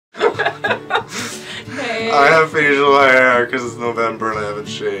Hey. I have facial hair because it's November and I haven't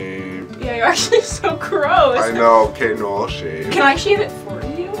shaved. Yeah, you're actually so gross. I know. Okay, no, I'll shave. Can I shave it for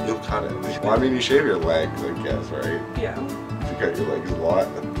you? You'll cut it. Well, I mean, you shave your legs, I guess, right? Yeah. If you cut your legs a lot.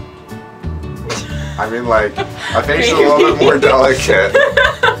 I mean, like, a facial a little bit more delicate.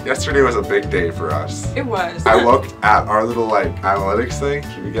 Yesterday was a big day for us. It was. I looked at our little, like, analytics thing.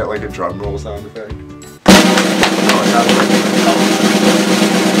 Should we get, like, a drum roll sound effect?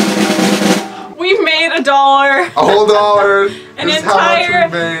 We've made $1. A whole dollar. An This is entire. how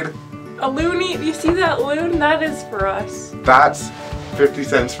much we made. A loony. You see that loon? That is for us. That's 50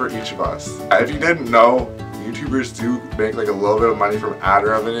 cents for each of us. If you didn't know, YouTubers do make like a little bit of money from ad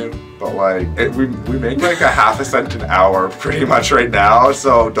revenue, but like we make like a half a cent an hour pretty much right now,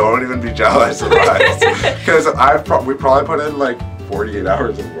 so don't even be jealous of us. Because we probably put in like 48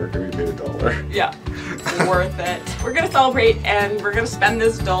 hours of work and we made $1. Yeah. Worth it. We're gonna celebrate and we're gonna spend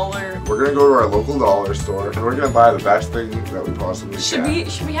this $1. We're gonna go to our local dollar store and we're gonna buy the best thing that we possibly can.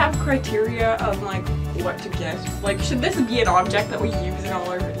 Should we have criteria of like what to get? Like, should this be an object that we use in all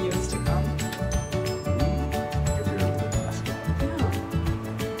our videos to come?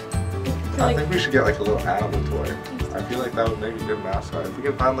 I think we should get like a little animal toy. I feel like that would make a good mascot. If we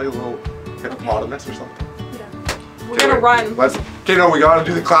can find like a little hippopotamus or something. Yeah. We're gonna run. Okay, no, we gotta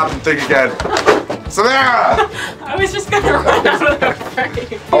do the clapping thing again. Samara! I was just gonna run out of the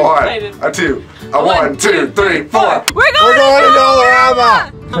frame. A 1, a 2, a 1, 2, 3, 4. We're going to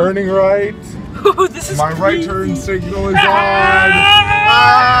Dollarama! Turning right. Oh, this is My crazy. right turn signal is on.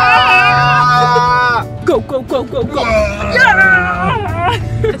 Go, go, go, go, go. Yeah!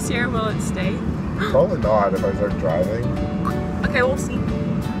 This year, will it stay? Probably not if I start driving. Okay, we'll see.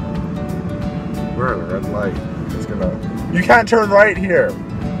 We're at a red light. It's gonna. You can't turn right here.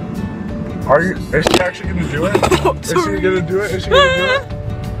 Are you? Is she actually gonna do it? Is she gonna do it? Is she gonna do it?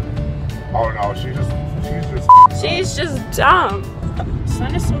 Oh no, she's just dumb. The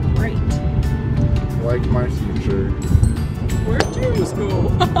sun is so bright. like my future. Where'd James go?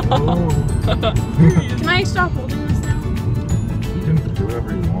 Can I stop holding this now? You can do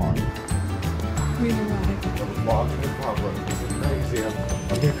whatever you want. We're erotic. Walking in public is crazy. I'm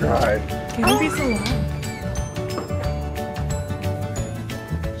gonna cry. Can you be so loud?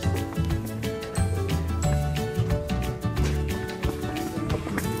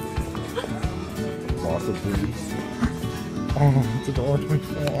 Lots of booze. Oh, it's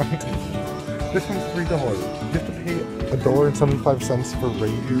 $1.24. This one's $3. You have to pay $1.75 for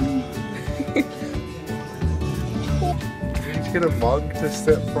reindeer. You each get a mug to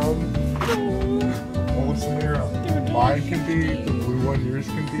sip from. Oh, Samara. Mine can be the blue one, yours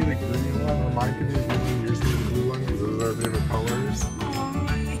can be the green one, or mine can be the green one, yours can be the blue one, because those are our favorite colors.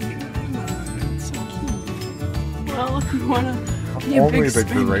 It's so cute. Well, if you wanna be a Only big the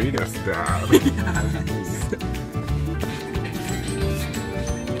spender. greatest dad.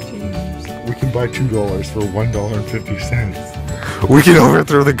 We can buy $2 for $1.50. We can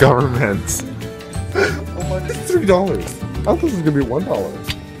overthrow the government. Oh my, this is $3. I thought this was gonna be $1.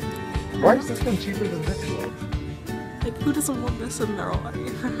 Why is this one cheaper than this one? Like, who doesn't want this in their life?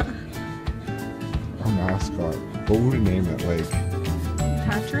 Our mascot. What would we name it? Like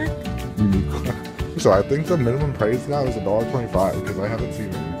Patrick? unique. So I think the minimum price now is $1.25 because I haven't seen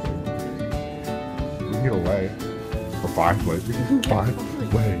anything. We can get a lay. Or 5 lays. We can get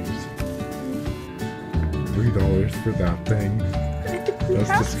 5 lays. $3 for that thing.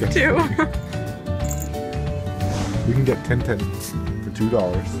 That's disgusting. We can get Tintin for $2.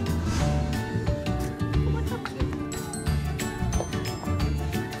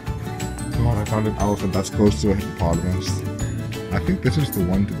 God, I found an elephant that's close to a hippopotamus. I think this is the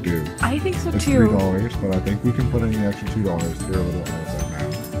one to do. I think so It's too. $3, but I think we can put in the extra $2 for a little elephant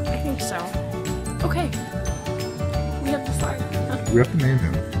now. I think so. Okay. We have to decide. We have to name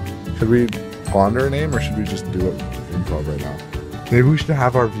him. Should we ponder a name or should we just do it improv right now? Maybe we should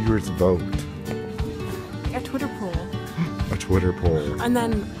have our viewers vote. A Twitter poll. A Twitter poll. And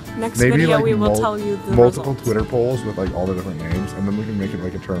then next Maybe video like we will tell you the multiple results. Twitter polls with like all the different names, and then we can make it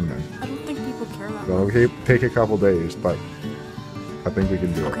like a tournament. I don't think people care that So much. it'll take a couple days, but I think we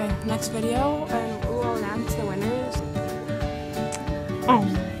can do it. Okay, next video, and we will announce the winners. Oh.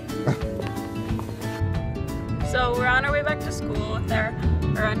 So we're on our way back to school with our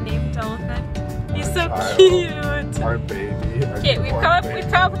unnamed elephant. He's so Child. cute. Our baby. Okay, we've come up with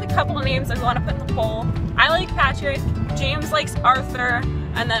a couple of names that we want to put in the poll. I like Patrick, James likes Arthur,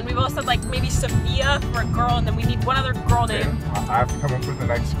 and then we've also said like maybe Sophia for a girl, and then we need one other girl name. I have to come up with the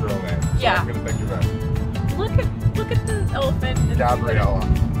next girl name. So Yeah. I'm gonna think of it. Look at the elephant. and Gabriella.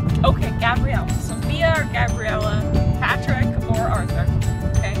 Okay, Gabriella. Sophia or Gabriella, Patrick or Arthur.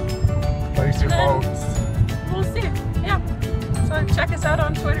 Okay. do And then votes. we'll see. Yeah. So check us out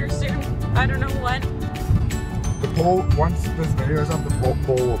on Twitter soon. I don't know when. The poll, once this video is up, the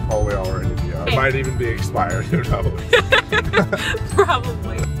poll will probably already be up. It might even be expired, who knows?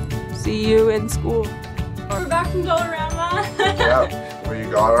 Probably. See you in school. We're back from Dollarama. Yep, we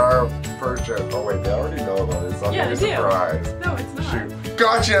got our purchase. Oh wait, they already know about it. It's not Yeah, a they do. surprise. No, it's not. Shoot.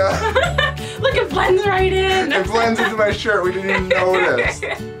 Gotcha! Look, it blends right in. It blends into my shirt, we didn't even notice.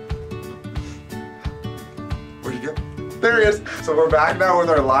 Where'd you go? There he is. So we're back now with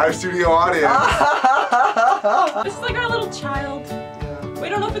our live studio audience. This is like our little child. Yeah. We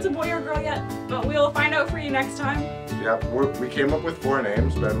don't know if it's a boy or girl yet, but we'll find out for you next time. Yep, we came up with 4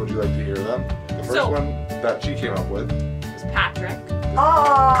 names. Ben, would you like to hear them? The first one that she came up with It's Patrick.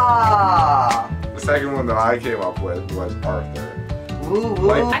 Ah! The second one that I came up with was Arthur. Woo woo.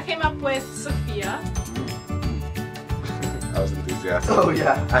 Like- I came up with Sophia. I was enthusiastic. Oh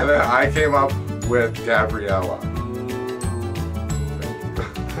yeah. And then I came up with Gabriella.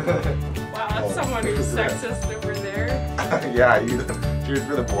 Wow, that's someone who's sexist over there. Yeah, you choose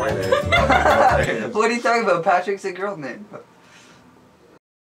for the boy names. Not the girl names. What are you talking about? Patrick's a girl name.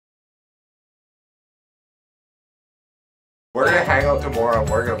 We're gonna hang out tomorrow and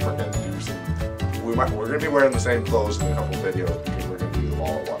we're gonna freaking do some. We're gonna be wearing the same clothes in a couple videos because we're gonna do them all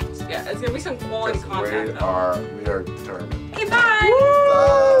at once. Yeah, it's gonna be some quality Because content though. we are determined. Okay, bye!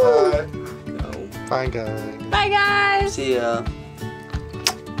 Bye. Bye guys. Bye guys! See ya.